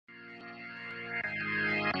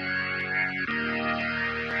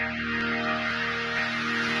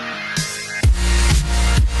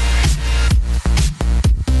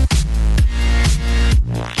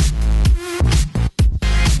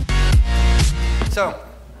So,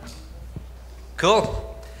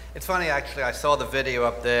 cool. It's funny, actually, I saw the video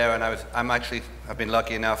up there, and I've been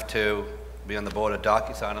lucky enough to be on the board of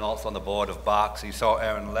DocuSign and also on the board of Box. You saw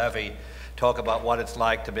Aaron Levy talk about what it's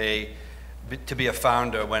like to be a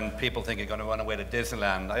founder when people think you're going to run away to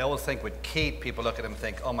Disneyland. I always think with Keith, people look at him and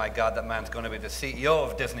think, oh my God, that man's going to be the CEO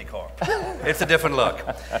of Disney Corp. It's a different look.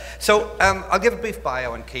 So I'll give a brief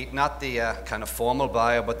bio on Keith, not the kind of formal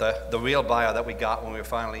bio, but the real bio that we got when we were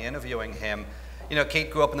finally interviewing him. You know,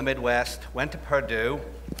 Keith grew up in the Midwest, went to Purdue.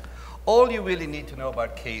 All you really need to know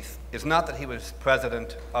about Keith is not that he was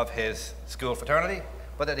president of his school fraternity,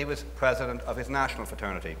 but that he was president of his national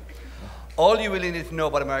fraternity. All you really need to know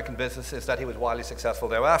about American business is that he was wildly successful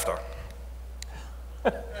thereafter.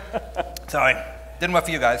 Sorry, didn't work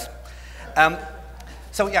for you guys.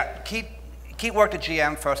 So yeah, Keith worked at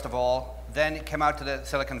GM first of all, then he came out to the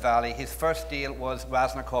Silicon Valley. His first deal was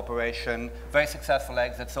Rasner Corporation, very successful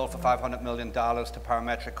exit, sold for $500 million to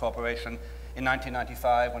Parametric Corporation in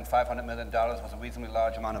 1995 when $500 million was a reasonably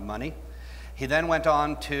large amount of money. He then went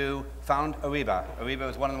on to found Ariba. Ariba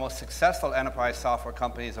was one of the most successful enterprise software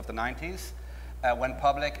companies of the 90s, went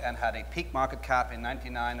public and had a peak market cap in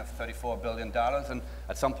 99 of $34 billion, and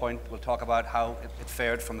at some point we'll talk about how it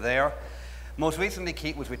fared from there. Most recently,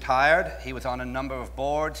 Keith was retired. He was on a number of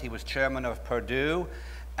boards. He was chairman of Purdue,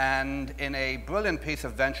 and in a brilliant piece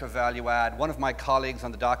of venture value add, one of my colleagues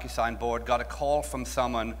on the DocuSign board got a call from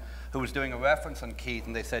someone who was doing a reference on Keith,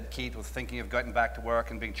 and they said Keith was thinking of getting back to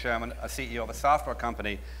work and being chairman, a CEO of a software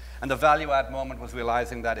company. And the value add moment was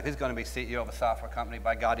realizing that if he's going to be CEO of a software company,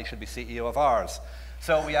 by God, he should be CEO of ours.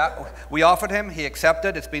 So we offered him, he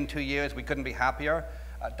accepted. It's been 2 years, we couldn't be happier.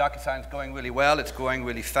 DocuSign's going really well, it's growing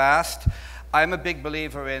really fast. I'm a big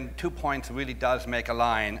believer in 2 points really does make a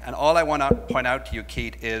line. And all I want to point out to you,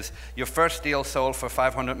 Keith, is your first deal sold for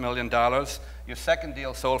 $500 million. Your second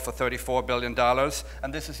deal sold for $34 billion,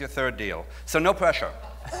 and this is your third deal. So no pressure.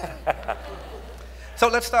 So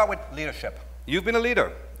let's start with leadership. You've been a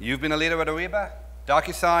leader. You've been a leader at Ariba,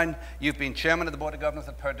 DocuSign. You've been chairman of the board of governors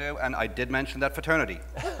at Purdue, and I did mention that fraternity.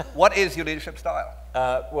 What is your leadership style?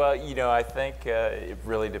 Well, you know, I think it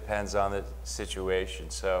really depends on the situation.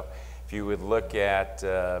 So if you would look at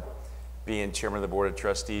being chairman of the board of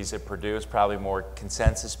trustees at Purdue, it's probably more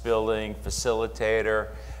consensus building, facilitator,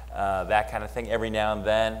 that kind of thing. Every now and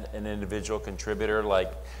then, an individual contributor,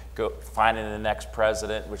 like finding the next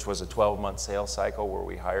president, which was a 12-month sales cycle where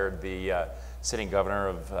we hired the sitting governor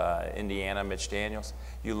of Indiana, Mitch Daniels.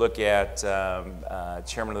 You look at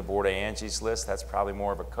chairman of the board of Angie's List, that's probably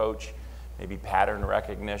more of a coach, maybe pattern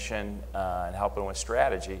recognition and helping with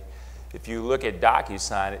strategy. If you look at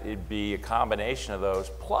DocuSign, it'd be a combination of those,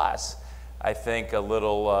 plus I think a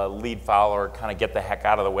little lead follower, kind of get the heck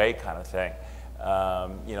out of the way kind of thing.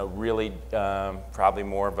 You know, really probably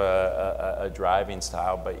more of a driving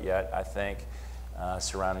style, but yet I think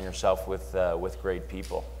surrounding yourself with great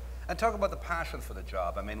people. And talk about the passion for the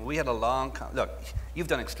job. I mean, we had a long, look, you've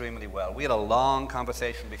done extremely well. We had a long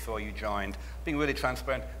conversation before you joined, being really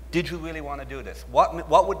transparent. Did you really want to do this?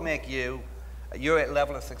 What would make you, your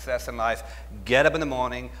level of success in life, get up in the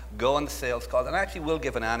morning, go on the sales calls? And I actually will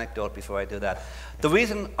give an anecdote before I do that. The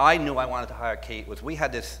reason I knew I wanted to hire Keith was we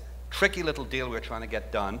had this tricky little deal we were trying to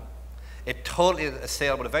get done. It totally, a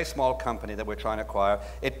sale with a very small company that we're trying to acquire.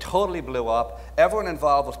 It totally blew up. Everyone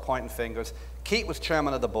involved was pointing fingers. Keith was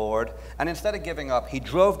chairman of the board, and instead of giving up, he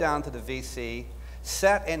drove down to the VC,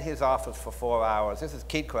 sat in his office for 4 hours. This is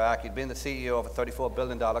Keith Krach. He'd been the CEO of a $34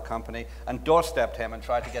 billion company, and doorstepped him and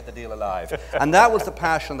tried to get the deal alive. And that was the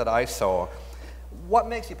passion that I saw. What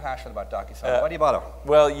makes you passionate about DocuSign? Why do you bother?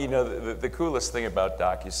 Well, you know, the coolest thing about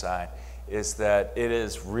DocuSign is that it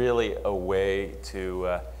is really a way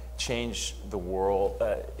to change the world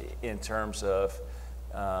in terms of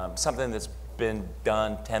something that's been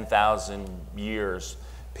done 10,000 years,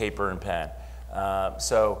 paper and pen.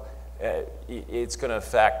 So it's going to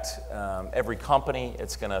affect every company,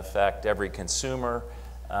 it's going to affect every consumer,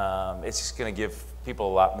 it's just going to give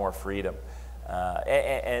people a lot more freedom.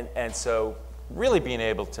 And so really being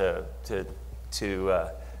able to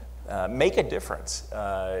make a difference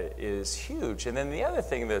is huge. And then the other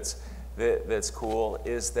thing that's cool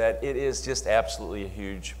is that it is just absolutely a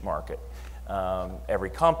huge market. Every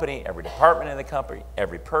company, every department in the company,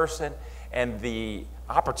 every person, and the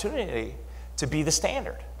opportunity to be the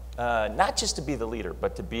standard. Not just to be the leader,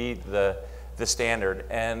 but to be the standard.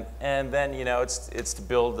 And then, you know, it's to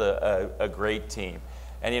build a great team.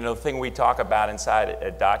 And, you know, the thing we talk about inside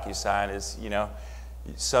at DocuSign is, you know,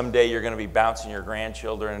 someday you're going to be bouncing your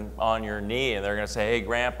grandchildren on your knee, and they're going to say, hey,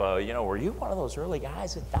 Grandpa, you know, were you one of those early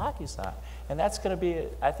guys at DocuSign? And that's going to be,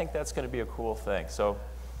 I think that's going to be a cool thing. So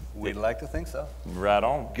We'd like to think so. Right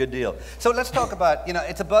on. Good deal. So let's talk about,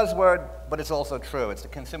 it's a buzzword, but it's also true. It's the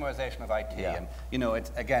consumerization of IT. Yeah.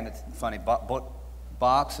 And, it's funny,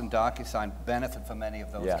 Box and DocuSign benefit from many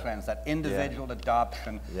of those trends, that individual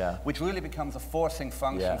adoption, which really becomes a forcing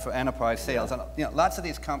function for enterprise sales. And, lots of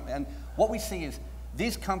these companies, and what we see is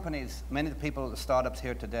these companies, many of the people, the startups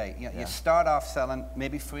here today, you start off selling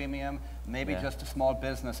maybe freemium, maybe just a small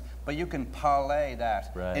business, but you can parlay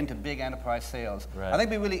that into big enterprise sales. I think it'd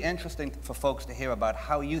be really interesting for folks to hear about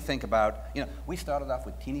how you think about, we started off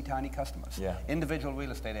with teeny tiny customers, individual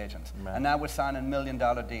real estate agents, and now we're signing $1 million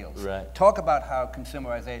deals. Talk about how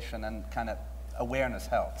consumerization and kind of awareness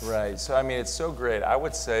helps. Right, so I mean, it's so great. I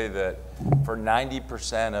would say that for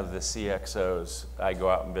 90% of the CXOs I go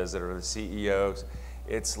out and visit, or the CEOs,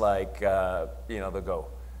 it's like, they'll go,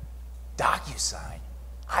 DocuSign.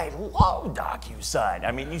 I love DocuSign.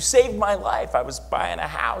 I mean, you saved my life. I was buying a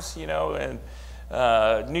house, in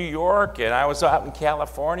New York, and I was out in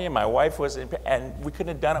California. My wife was and we couldn't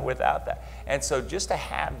have done it without that. And so just to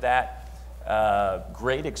have that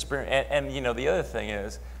great experience, and the other thing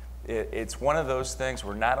is, it's one of those things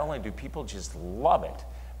where not only do people just love it,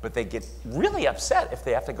 but they get really upset if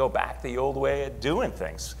they have to go back the old way of doing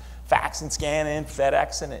things. Fax and scanning,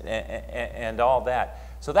 FedEx and all that.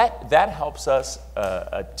 So that helps us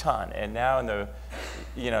a ton. And now in the,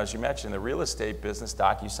 as you mentioned, the real estate business,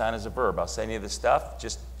 DocuSign is a verb. I'll send you the stuff,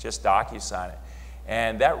 just DocuSign it.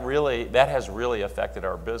 And that has really affected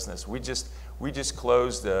our business. We just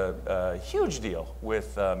closed a huge deal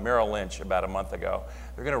with Merrill Lynch about a month ago.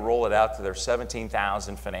 They're going to roll it out to their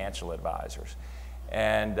 17,000 financial advisors.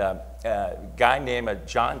 And a guy named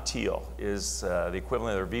John Teal is the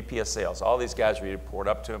equivalent of their VP of sales. All these guys report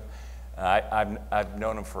up to him. I've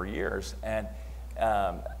known him for years. And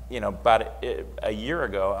about a year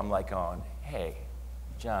ago, I'm like going, hey,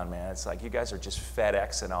 John, man, it's like you guys are just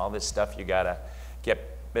FedEx and all this stuff you got to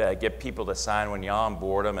get people to sign when you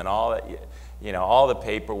onboard them and all that, all the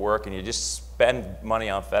paperwork, and you just spend money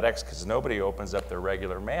on FedEx because nobody opens up their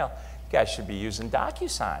regular mail. You guys should be using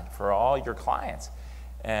DocuSign for all your clients.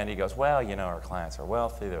 And he goes, well, our clients are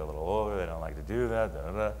wealthy, they're a little older, they don't like to do that, da,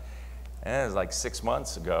 da, da. And it was like 6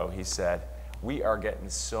 months ago, he said, we are getting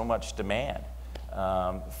so much demand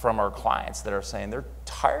from our clients that are saying they're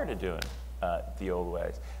tired of doing the old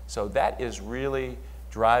ways. So that is really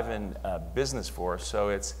driving business for us. So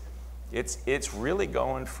it's really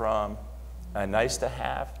going from a nice to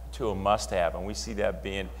have to a must have. And we see that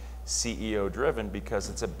being CEO driven because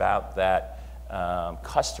it's about that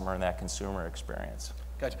customer and that consumer experience.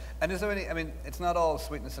 Gotcha. And is there any, it's not all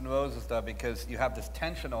sweetness and roses though, because you have this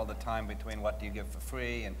tension all the time between what do you give for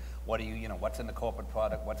free and what do you, what's in the corporate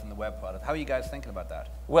product, what's in the web product. How are you guys thinking about that?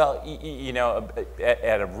 Well,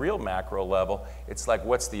 at a real macro level, it's like,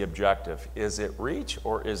 what's the objective? Is it reach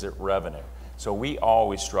or is it revenue? So we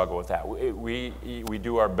always struggle with that. We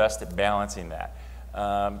do our best at balancing that.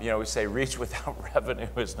 We say reach without revenue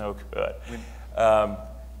is no good.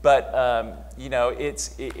 But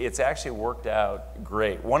it's actually worked out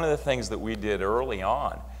great. One of the things that we did early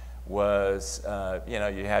on was,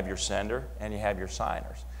 you have your sender and you have your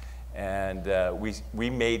signers. And we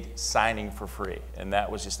made signing for free. And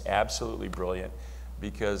that was just absolutely brilliant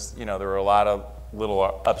because, there were a lot of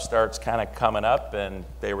little upstarts kind of coming up and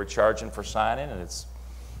they were charging for signing and it's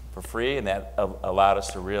for free, and that allowed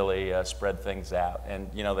us to really spread things out. And,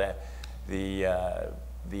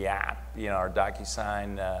 the app, our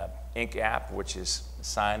DocuSign Inc. app, which is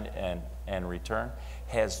sign and return,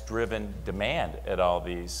 has driven demand at all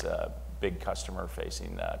these big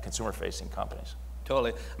consumer-facing companies.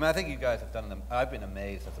 Totally. I think you guys have done them. I've been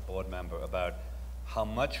amazed as a board member about how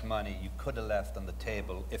much money you could have left on the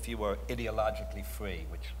table if you were ideologically free,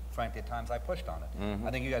 which frankly at times I pushed on it. Mm-hmm.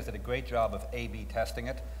 I think you guys did a great job of A/B testing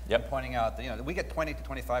it and pointing out that we get 20 to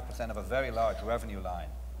 25% of a very large revenue line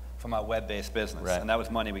from our web-based business, and that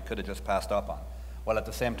was money we could have just passed up on, while at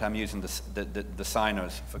the same time using the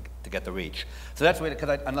signers to get the reach. So that's really,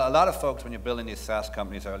 because a lot of folks, when you're building these SaaS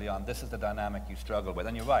companies early on, this is the dynamic you struggle with,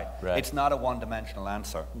 and you're right. It's not a one-dimensional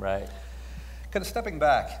answer. Right. Kind of stepping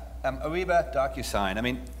back, Ariba,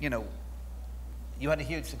 DocuSign, you had a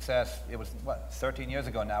huge success, it was, 13 years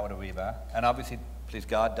ago now with Ariba, and obviously, please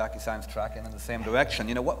God, DocuSign's tracking in the same direction.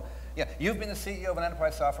 You've been the CEO of an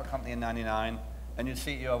enterprise software company in '99, and you're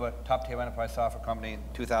CEO of a top-tier enterprise software company in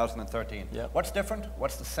 2013. Yep. What's different?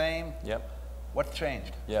 What's the same? Yep. What's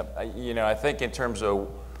changed? Yep. I think in terms of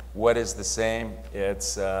what is the same,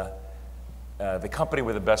 it's the company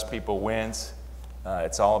with the best people wins.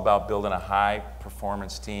 It's all about building a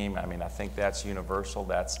high-performance team. I think that's universal.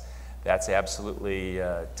 That's absolutely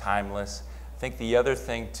timeless. I think the other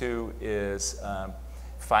thing, too, is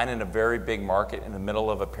finding a very big market in the middle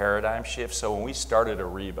of a paradigm shift. So when we started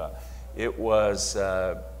Ariba, it was,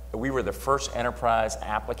 we were the first enterprise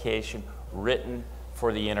application written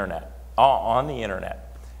for the internet, on the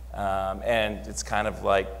internet. And it's kind of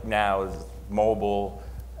like now mobile,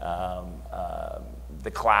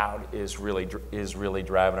 the cloud is really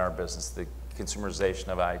driving our business, the consumerization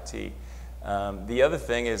of IT. The other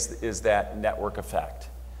thing is that network effect.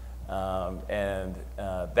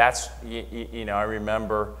 That's, I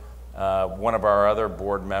remember one of our other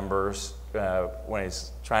board members, when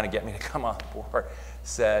he's trying to get me to come on board,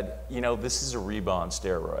 said, this is Ariba on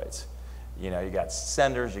steroids. You got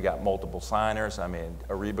senders, you got multiple signers. I mean,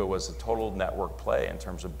 Ariba was a total network play in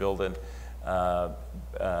terms of building, the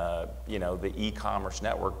e-commerce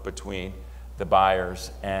network between the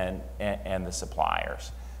buyers and the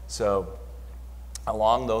suppliers. So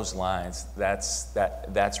along those lines, that's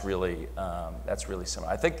really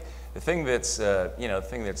similar. I think the thing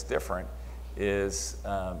that's different is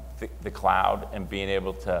the cloud and being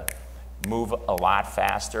able to move a lot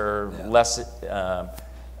faster, less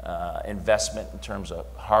investment in terms of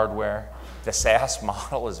hardware. The SaaS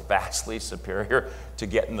model is vastly superior to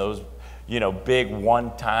getting those, big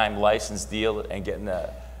one-time license deal and getting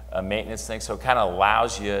a maintenance thing. So it kind of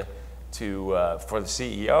allows you to, for the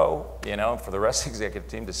CEO, for the rest of the executive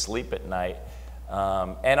team to sleep at night,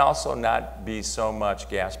 and also not be so much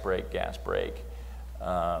gas brake.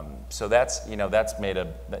 So that's made a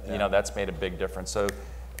big difference. So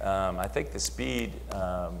I think the speed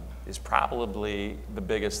is probably the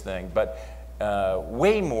biggest thing, but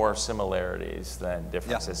way more similarities than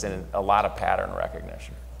differences, and a lot of pattern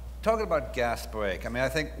recognition. Talking about gas brake, I mean, I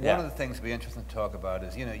think one of the things to be interesting to talk about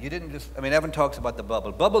is, you didn't just, I mean, everyone talks about the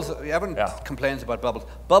bubble. Everyone complains about bubbles.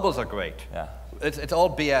 Bubbles are great. Yeah. It's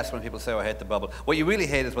all BS when people say, oh, I hate the bubble. What you really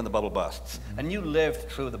hate is when the bubble busts. And you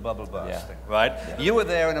lived through the bubble busting, right? Yeah. You were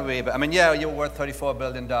there in Ariba. I mean, you were worth $34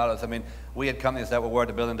 billion. I mean, we had companies that were worth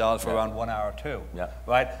 $1 billion for around 1 hour or two,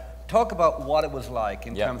 right? Talk about what it was like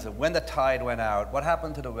in terms of when the tide went out, what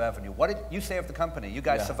happened to the revenue? You saved the company. You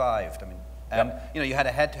guys survived. I mean, and you had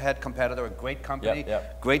a head-to-head competitor, a great company,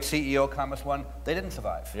 great CEO, Commerce One. They didn't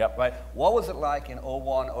survive, right? What was it like in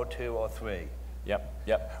 01, 02, 03?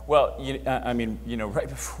 Well, I mean, right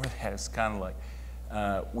before that, it's kind of like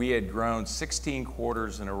we had grown 16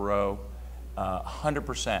 quarters in a row,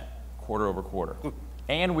 100% quarter over quarter,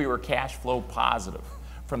 and we were cash flow positive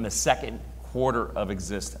from the second quarter of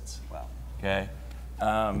existence. Wow. Okay,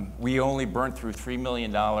 we only burnt through $3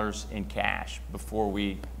 million in cash before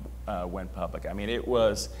we went public. I mean, it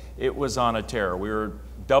was on a tear. We were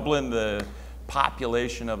doubling the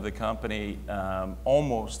population of the company,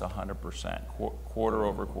 almost 100%, quarter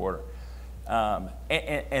over quarter.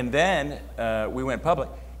 And then we went public,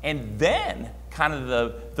 and then kind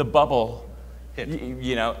of the bubble hit,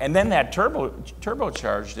 and then that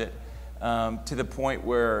turbocharged it to the point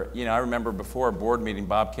where, I remember before a board meeting,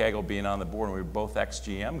 Bob Cagle being on the board, and we were both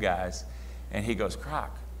ex-GM guys, and he goes,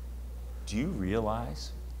 Krach, do you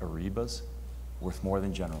realize Ariba's worth more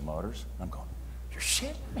than General Motors? And I'm going, you're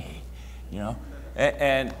shitting me,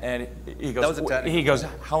 And he goes,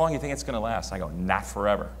 how long do you think it's going to last? I go, not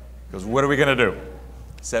forever. He goes, what are we going to do?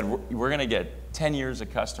 He said, we're going to get 10 years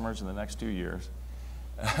of customers in the next 2 years.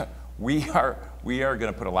 We are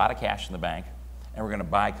going to put a lot of cash in the bank, and we're going to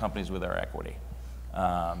buy companies with our equity.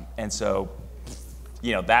 And so,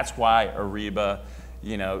 that's why Ariba,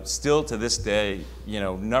 still to this day,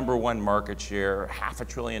 #1 market share,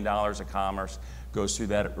 $500 billion of commerce goes through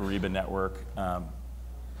that Ariba network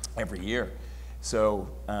every year. So,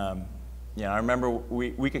 I remember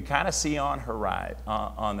we could kind of see on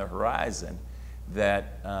the horizon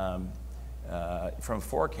that from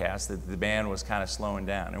forecasts that the demand was kind of slowing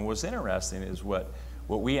down. And what's interesting is what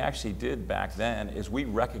we actually did back then is we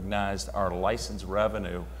recognized our license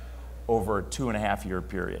revenue over a 2.5-year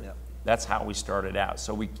period. That's how we started out.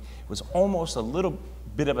 So it was almost a little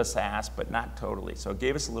bit of a SaaS, but not totally. So it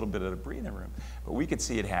gave us a little bit of the breathing room, but we could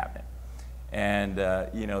see it happening. And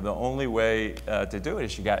the only way to do it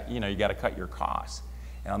is you got to cut your costs.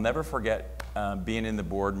 And I'll never forget being in the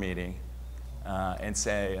board meeting and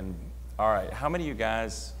saying, all right, how many of you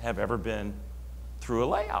guys have ever been through a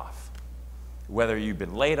layoff? Whether you've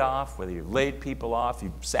been laid off, whether you've laid people off,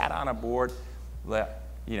 you've sat on a board,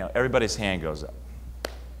 everybody's hand goes up.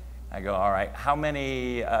 I go, all right, how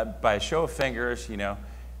many, by a show of fingers,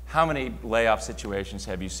 how many layoff situations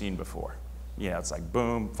have you seen before? It's like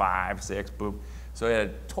boom, 5, 6, boom. So I had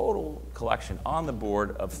a total collection on the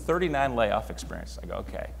board of 39 layoff experiences. I go,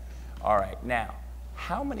 okay, all right, now,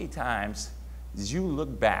 how many times did you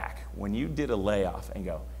look back when you did a layoff and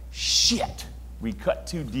go, shit, we cut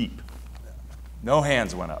too deep? No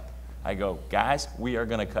hands went up. I go, guys, we are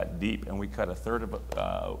going to cut deep, and we cut a third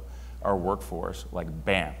of our workforce, like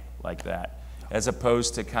bam, like that, as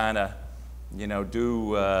opposed to kind of, you know,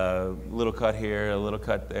 do a little cut here, a little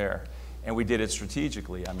cut there, and we did it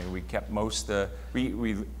strategically. I mean, we kept most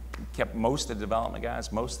we kept most of the development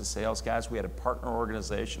guys, most of the sales guys. We had a partner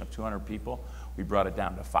organization of 200 people. We brought it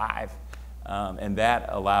down to 5, and that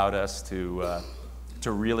allowed us to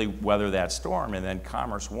really weather that storm. And then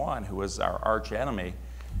Commerce One, who was our arch enemy,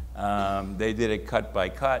 they did it cut by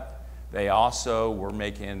cut. They also were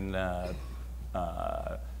making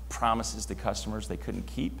promises to customers they couldn't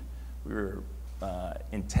keep. We were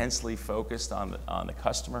intensely focused on the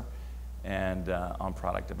customer and on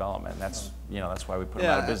product development. And that's, you know, that's why we put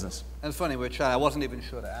them out of business. And it's funny, I wasn't even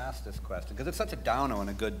sure to ask this question because it's such a downer on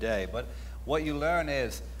a good day. But what you learn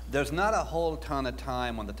is there's not a whole ton of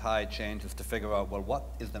time when the tide changes to figure out, well, what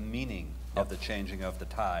is the meaning of the changing of the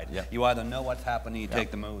tide? You either know what's happening, you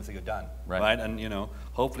take the moves, or you're done, right? And, you know,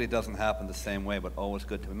 hopefully it doesn't happen the same way, but always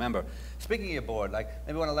good to remember. Speaking of your board, like,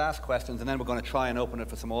 maybe one of the last questions, and then we're going to try and open it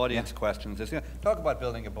for some audience questions, is, you know, talk about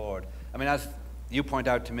building a board. I mean, as you point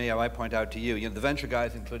out to me, or I point out to you, you know, the venture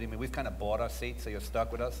guys, including me, we've kind of bought our seats, so you're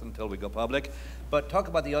stuck with us until we go public. But talk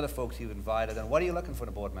about the other folks you've invited, and what are you looking for in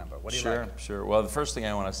a board member? What do you like? Sure. Well, the first thing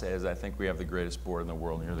I want to say is I think we have the greatest board in the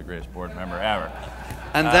world, and you're the greatest board member ever.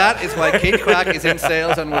 And that is why Keith Krach is in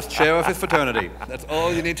sales and was chair of his fraternity. That's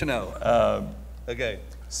all you need to know. Okay.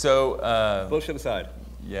 So bullshit aside.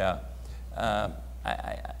 Yeah,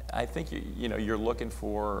 I think you know, you're looking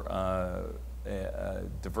for a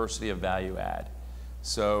diversity of value add.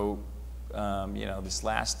 So you know, this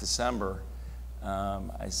last December,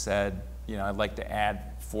 I said, you know, I'd like to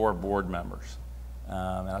add 4 board members,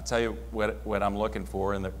 and I'll tell you what I'm looking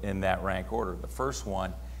for in that rank order. The first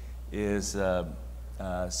one is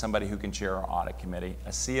somebody who can chair our audit committee, a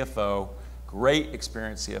CFO, great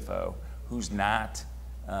experienced CFO, who's not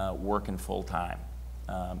working full time,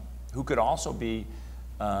 who could also be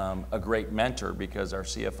a great mentor, because our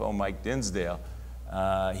CFO, Mike Dinsdale,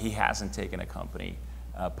 he hasn't taken a company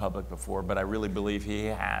public before, but I really believe he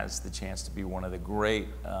has the chance to be one of the great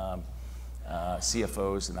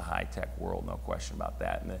CFOs in the high-tech world, no question about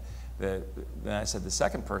that. And then I said the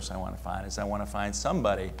second person I want to find is I want to find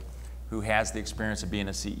somebody who has the experience of being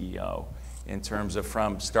a CEO, in terms of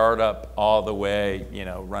from startup all the way, you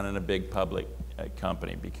know, running a big public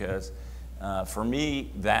company, because for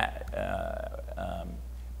me, that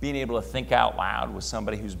being able to think out loud with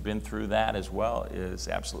somebody who's been through that as well is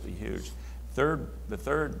absolutely huge. The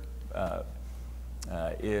third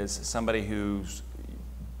is somebody who's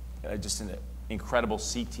just an incredible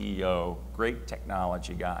CTO, great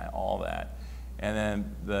technology guy, all that. And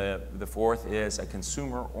then the fourth is a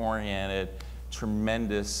consumer-oriented,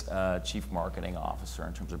 tremendous chief marketing officer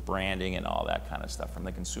in terms of branding and all that kind of stuff from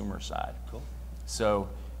the consumer side. Cool. So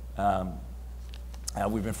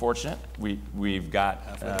we've been fortunate. We've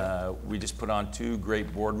got, we just put on 2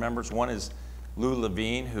 great board members. One is Lou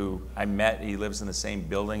Levine, who I met. He lives in the same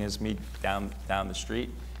building as me down the street.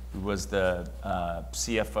 He was the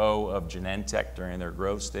CFO of Genentech during their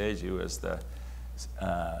growth stage. He was the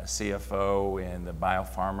CFO in the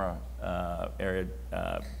biopharma area,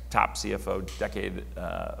 top CFO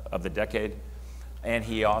of the decade. And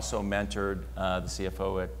he also mentored the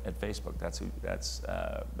CFO at Facebook.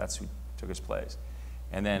 That's who took his place.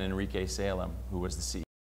 And then Enrique Salem, who was the CEO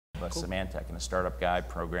of Symantec, and a startup guy,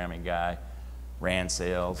 programming guy, ran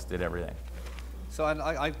sales, did everything. So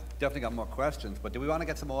I definitely got more questions, but do we want to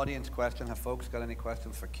get some audience questions? Have folks got any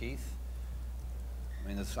questions for Keith? I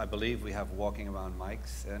mean, I believe we have walking around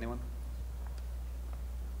mics. Anyone?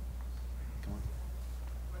 Come on.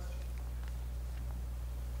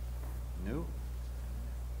 New?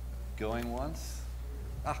 Going once?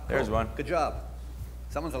 Ah, cool. There's one. Good job.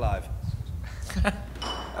 Someone's alive.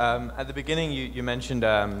 At the beginning, you mentioned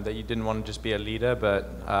that you didn't want to just be a leader,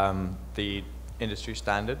 but the industry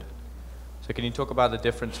standard. So can you talk about the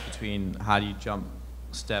difference between how do you jump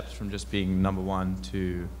steps from just being #1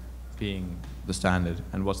 to being the standard,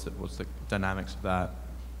 and what's the dynamics of that?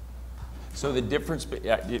 So the difference,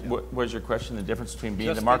 what was your question? The difference between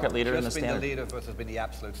being the market leader and the standard? Just being the leader versus being the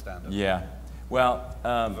absolute standard. Yeah. Well,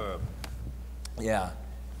 Verb. Yeah.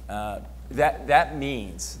 That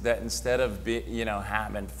means that instead of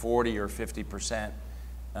having 40 or 50%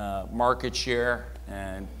 market share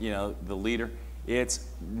and the leader, it's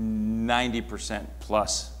 90%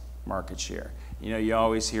 plus market share. You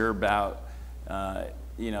always hear about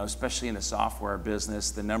especially in the software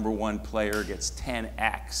business, the #1 player gets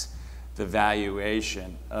 10x the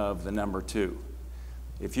valuation of the #2.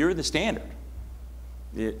 If you're the standard,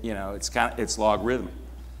 it's logarithmic.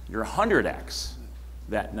 you're 100x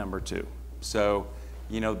that number 2. So,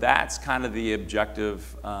 that's kind of the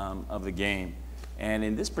objective of the game. And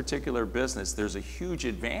in this particular business, there's a huge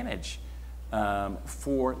advantage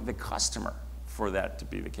for the customer for that to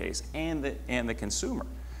be the case, and the consumer,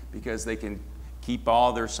 because they can keep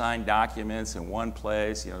all their signed documents in one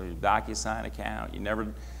place, your DocuSign account. You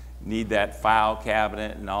never need that file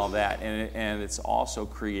cabinet and all that. And it also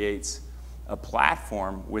creates a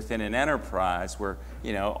platform within an enterprise where,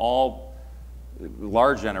 all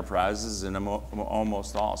large enterprises and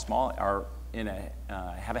almost all small are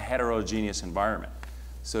have a heterogeneous environment.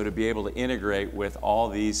 So to be able to integrate with all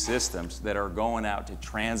these systems that are going out to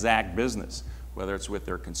transact business, whether it's with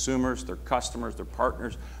their consumers, their customers, their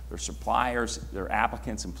partners, their suppliers, their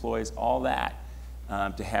applicants, employees, all that,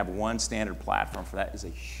 to have one standard platform for that is a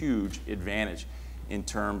huge advantage in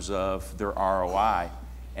terms of their ROI.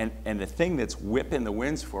 And the thing that's whipping the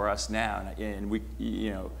winds for us now, and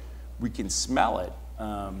we can smell it,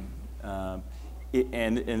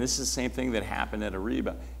 and this is the same thing that happened at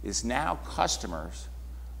Ariba, is now customers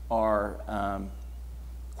are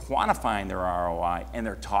quantifying their ROI and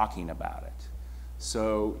they're talking about it.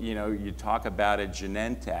 So, you talk about a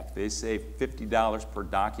Genentech, they save $50 per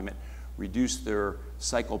document, reduce their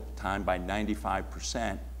cycle time by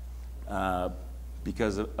 95%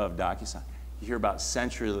 because of DocuSign. You hear about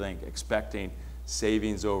CenturyLink expecting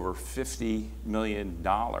savings over $50 million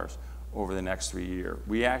over the next 3 years.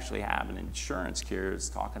 We actually have an insurance carrier that's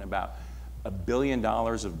talking about $1 billion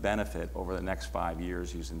of benefit over the next 5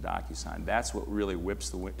 years using DocuSign. That's what really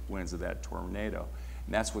whips the winds of that tornado.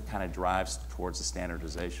 And that's what kind of drives towards the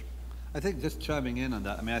standardization. I think just chiming in on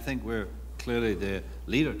that, I think we're clearly the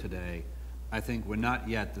leader today. I think we're not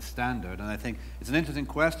yet the standard. And I think it's an interesting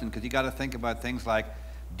question because you got to think about things like,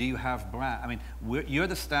 do you have brand? You're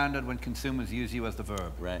the standard when consumers use you as the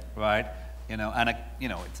verb. Right. Right?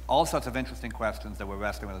 It's all sorts of interesting questions that we're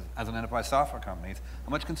wrestling with as an enterprise software company. How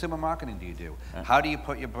much consumer marketing do you do? Yeah. How do you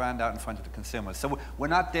put your brand out in front of the consumers? So we're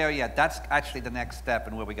not there yet. That's actually the next step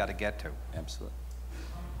and where we got to get to. Absolutely.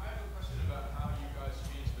 I have a question about how you guys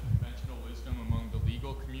change the conventional wisdom among the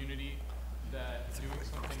legal community that doing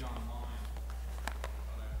something online.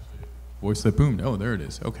 Voice that boomed. Oh, there it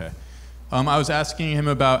is. Okay. I was asking him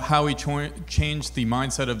about how he changed the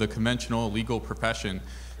mindset of the conventional legal profession,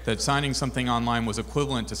 that signing something online was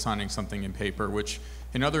equivalent to signing something in paper, which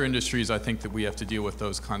in other industries I think that we have to deal with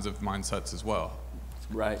those kinds of mindsets as well.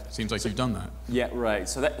 Right. Seems like you've done that. Yeah, right.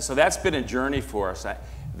 So that's been a journey for us.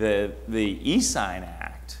 The e-sign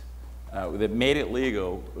Act that made it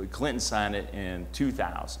legal, Clinton signed it in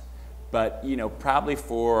 2000. But probably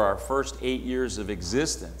for our first 8 years of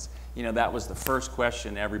existence, that was the first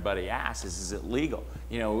question everybody asked is it legal?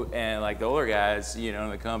 And like the older guys, in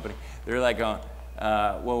the company, they're like going,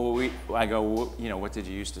 I go, well, what did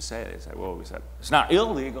you used to say? They said, well, we said, it's not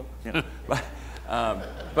illegal. But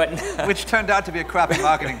which turned out to be a crappy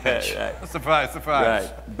marketing pitch. Right. Surprise, surprise.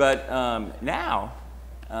 Right. But now,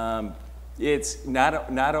 it's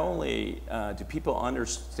not only do people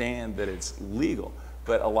understand that it's legal,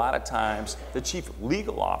 but a lot of times the chief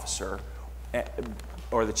legal officer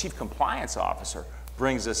or the chief compliance officer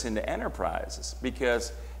brings us into enterprises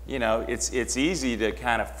because it's easy to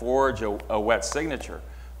kind of forge a wet signature,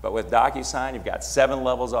 but with DocuSign, you've got 7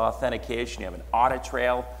 levels of authentication. You have an audit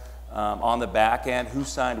trail on the back end, who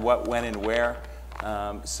signed what, when, and where.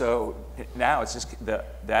 So now it's just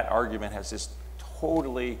that argument has just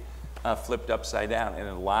totally flipped upside down, and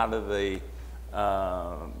a lot of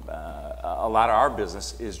our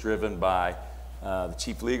business is driven by the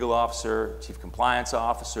chief legal officer, chief compliance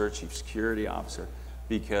officer, chief security officer,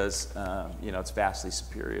 because it's vastly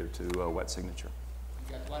superior to a wet signature.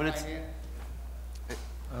 You got one line here?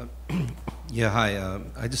 Yeah, hi.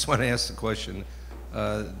 I just want to ask the question.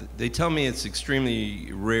 They tell me it's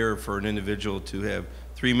extremely rare for an individual to have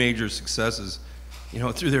 3 major successes,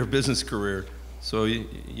 through their business career. So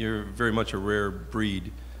you're very much a rare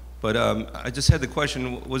breed. But I just had the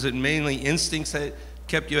question: was it mainly instincts that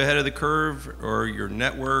kept you ahead of the curve, or your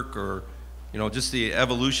network, or just the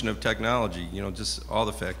evolution of technology? Just all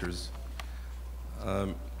the factors.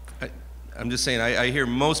 I'm just saying, I hear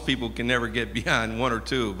most people can never get beyond 1 or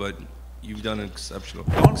 2, but you've done an exceptional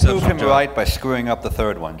job. Don't prove him right by screwing up the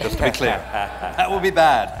 3rd one, just to be clear. That will be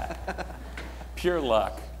bad. Pure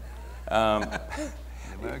luck.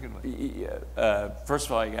 American way. First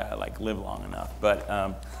of all, you gotta live long enough. But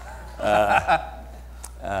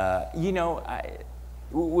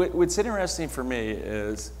what's interesting for me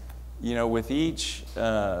is, with each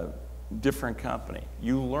different company,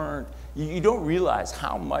 you learn. You don't realize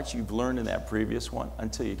how much you've learned in that previous one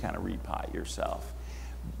until you kind of repot yourself.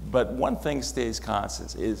 But one thing stays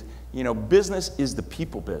constant is, you know, business is the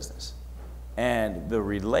people business. And the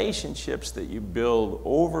relationships that you build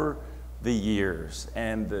over the years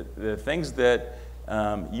and the things that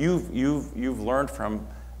you've learned from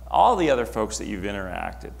all the other folks that you've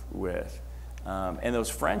interacted with, and those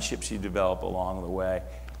friendships you develop along the way,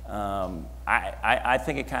 I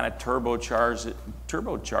think it kind of turbocharges,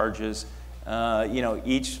 you know,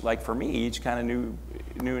 each, like for me, each kind of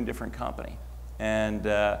new and different company. And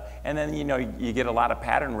then, you know, you get a lot of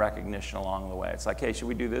pattern recognition along the way. It's like, hey, should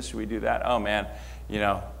we do this? Should we do that? Oh man, you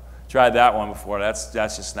know, tried that one before. That's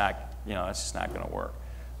just not, you know, that's just not going to work.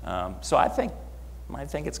 So I think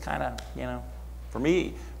it's kind of, you know, for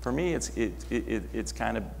me, it's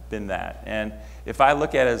kind of been that. And if I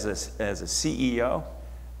look at it as a CEO,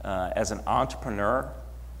 as an entrepreneur,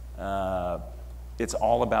 it's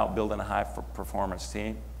all about building a high performance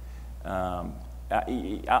team.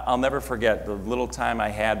 I'll never forget the little time I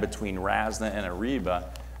had between RASNA and Ariba.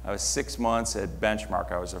 I was 6 months at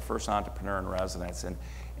Benchmark. I was their first entrepreneur in residence,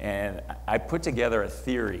 and I put together a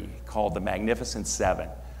theory called the Magnificent Seven.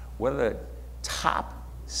 What are the top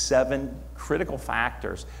 7 critical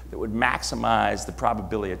factors that would maximize the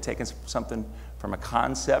probability of taking something from a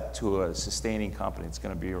concept to a sustaining company that's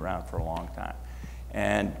going to be around for a long time?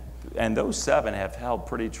 And those 7 have held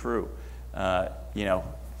pretty true. You know,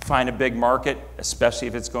 find a big market, especially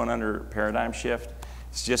if it's going under paradigm shift.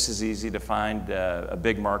 It's just as easy to find a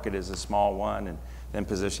big market as a small one, and then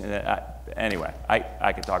position it. Anyway,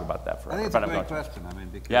 I could talk about that forever. I think it's a great question. I mean,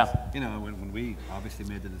 because, you know, when we obviously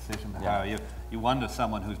made the decision to hire you, you wonder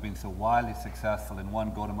someone who's been so wildly successful in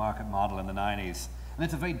one go-to-market model in the 90s. And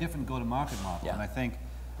it's a very different go-to-market model. And I think,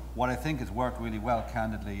 what I think has worked really well,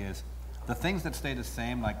 candidly, is the things that stay the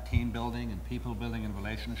same, like team building and people building and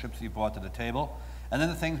relationships you brought to the table. And then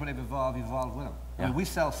the things when they've evolved, you evolved with them. I mean, we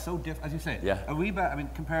sell so different, as you say. Ariba, I mean,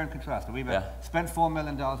 compare and contrast. Ariba spent $4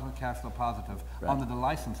 million with cash flow positive under the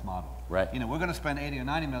license model. You know, we're going to spend $80 or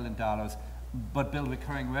 $90 million, but build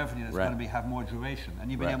recurring revenue that's going to have more duration. And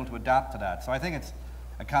you've been able to adapt to that. So I think it's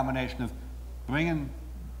a combination of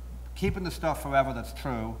keeping the stuff forever that's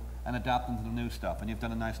true and adapting to the new stuff. And you've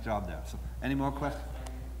done a nice job there. So any more questions?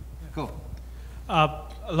 Cool.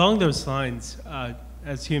 Along those lines,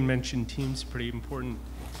 as you mentioned, team's pretty important.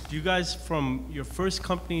 Do you guys, from your first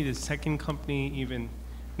company to second company, even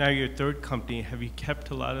now your third company, have you kept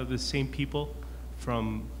a lot of the same people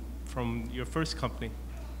from your first company?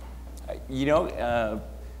 You know,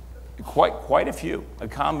 quite a few. A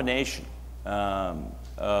combination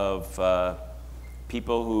of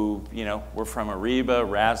people who, you know, were from Ariba,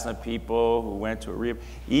 RASNA people who went to Ariba.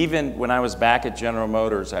 Even when I was back at General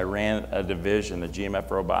Motors, I ran a division, the GMF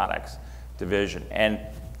Robotics division, and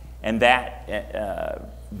that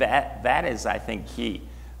is, I think, key.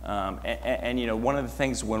 And you know, one of the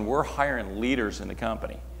things when we're hiring leaders in the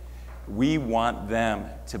company, we want them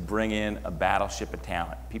to bring in a battleship of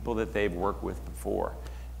talent, people that they've worked with before.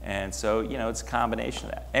 And so, you know, it's a combination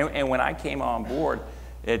of that. And when I came on board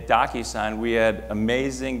at DocuSign, we had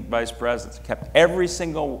amazing vice presidents, kept every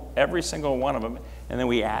single one of them, and then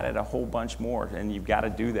we added a whole bunch more. And you've got to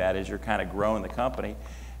do that as you're kind of growing the company,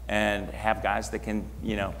 and have guys that can,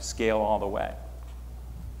 you know, scale all the way.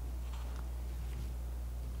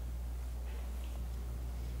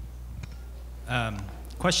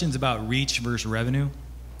 Questions about reach versus revenue.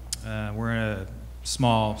 We're in a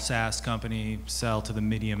small SaaS company, sell to the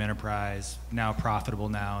medium enterprise, now profitable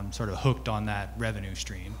now, and sort of hooked on that revenue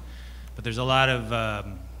stream. But there's a lot of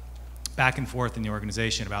back and forth in the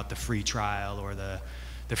organization about the free trial or the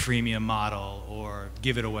freemium model, or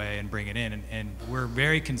give it away and bring it in, and we're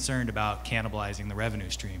very concerned about cannibalizing the revenue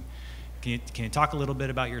stream. Can you talk a little bit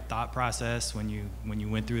about your thought process when you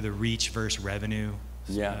went through the reach versus revenue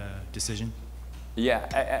decision?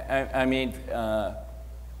 Yeah, I mean,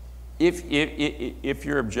 if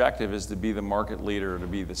your objective is to be the market leader or to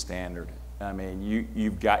be the standard, I mean,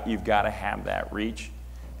 you've got to have that reach.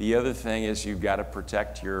 The other thing is you've got to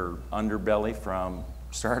protect your underbelly from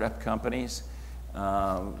startup companies.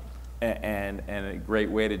 And a great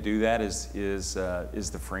way to do that is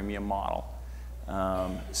the freemium model.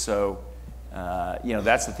 You know,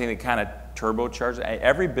 that's the thing that kind of turbocharges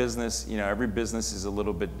every business. You know, every business is a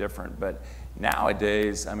little bit different, but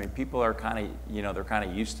nowadays, I mean, people are kind of, you know, they're kind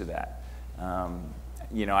of used to that.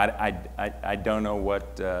 You know, I don't know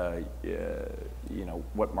what you know,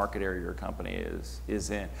 what market area your company is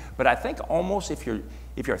in, but I think almost if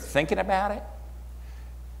you're thinking about it,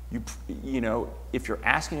 you know, if you're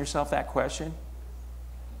asking yourself that question,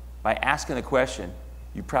 by asking the question,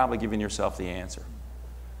 you're probably giving yourself the answer.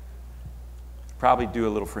 Probably do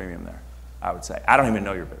a little freemium there, I would say. I don't even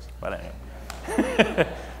know your business, but anyway.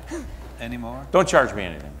 Any more? Don't charge me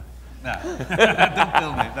anything. No. Don't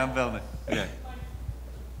bill me. Don't bill me. Okay.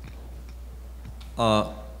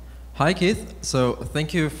 Hi, Keith. So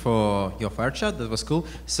thank you for your fire chat. That was cool.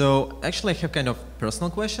 So actually, I have kind of personal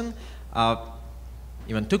question,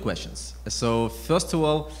 even two questions. So first of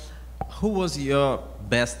all, who was your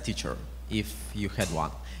best teacher, if you had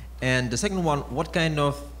one? And the second one, what kind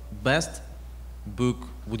of best book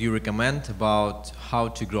would you recommend about how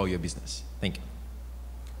to grow your business? Thank you.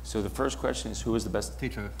 So the first question is, who was the best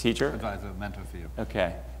teacher? Advisor, mentor for you.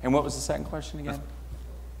 Okay. And what was the second question again?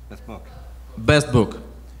 Best book. Best book.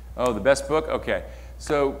 Oh, the best book? Okay.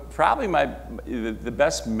 So probably the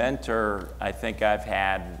best mentor I think I've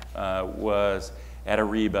had was at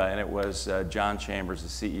Ariba, and it was John Chambers, the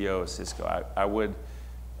CEO of Cisco. I would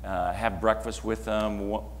have breakfast with them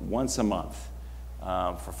once a month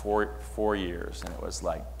for four years, and it was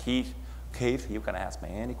like, Keith, you can ask me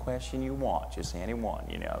any question you want, just any one,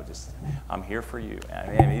 you know, just I'm here for you.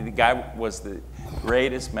 I mean, the guy was the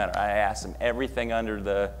greatest mentor. I asked him everything under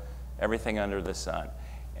the sun.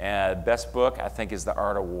 And best book, I think, is The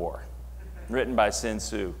Art of War, written by Sun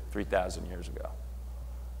Tzu 3,000 years ago.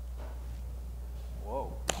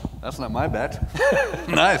 Whoa, that's not my bet.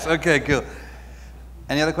 Nice, okay, cool.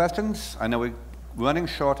 Any other questions? I know we're running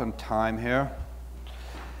short on time here.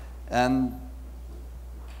 And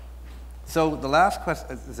so the last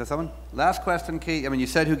question, is there someone? Last question, Keith. I mean, you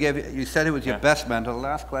said who was your best mentor. The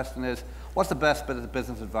last question is, what's the best bit of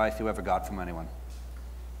business advice you ever got from anyone?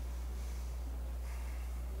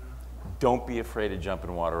 Don't be afraid to jump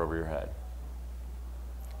in water over your head.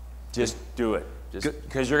 Just do it. Just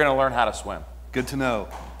because you're going to learn how to swim. Good to know.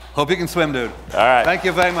 Hope you can swim, dude. All right. Thank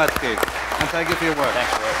you very much, Keith. And thank you for your work.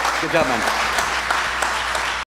 Thanks, Ray. Good job, man.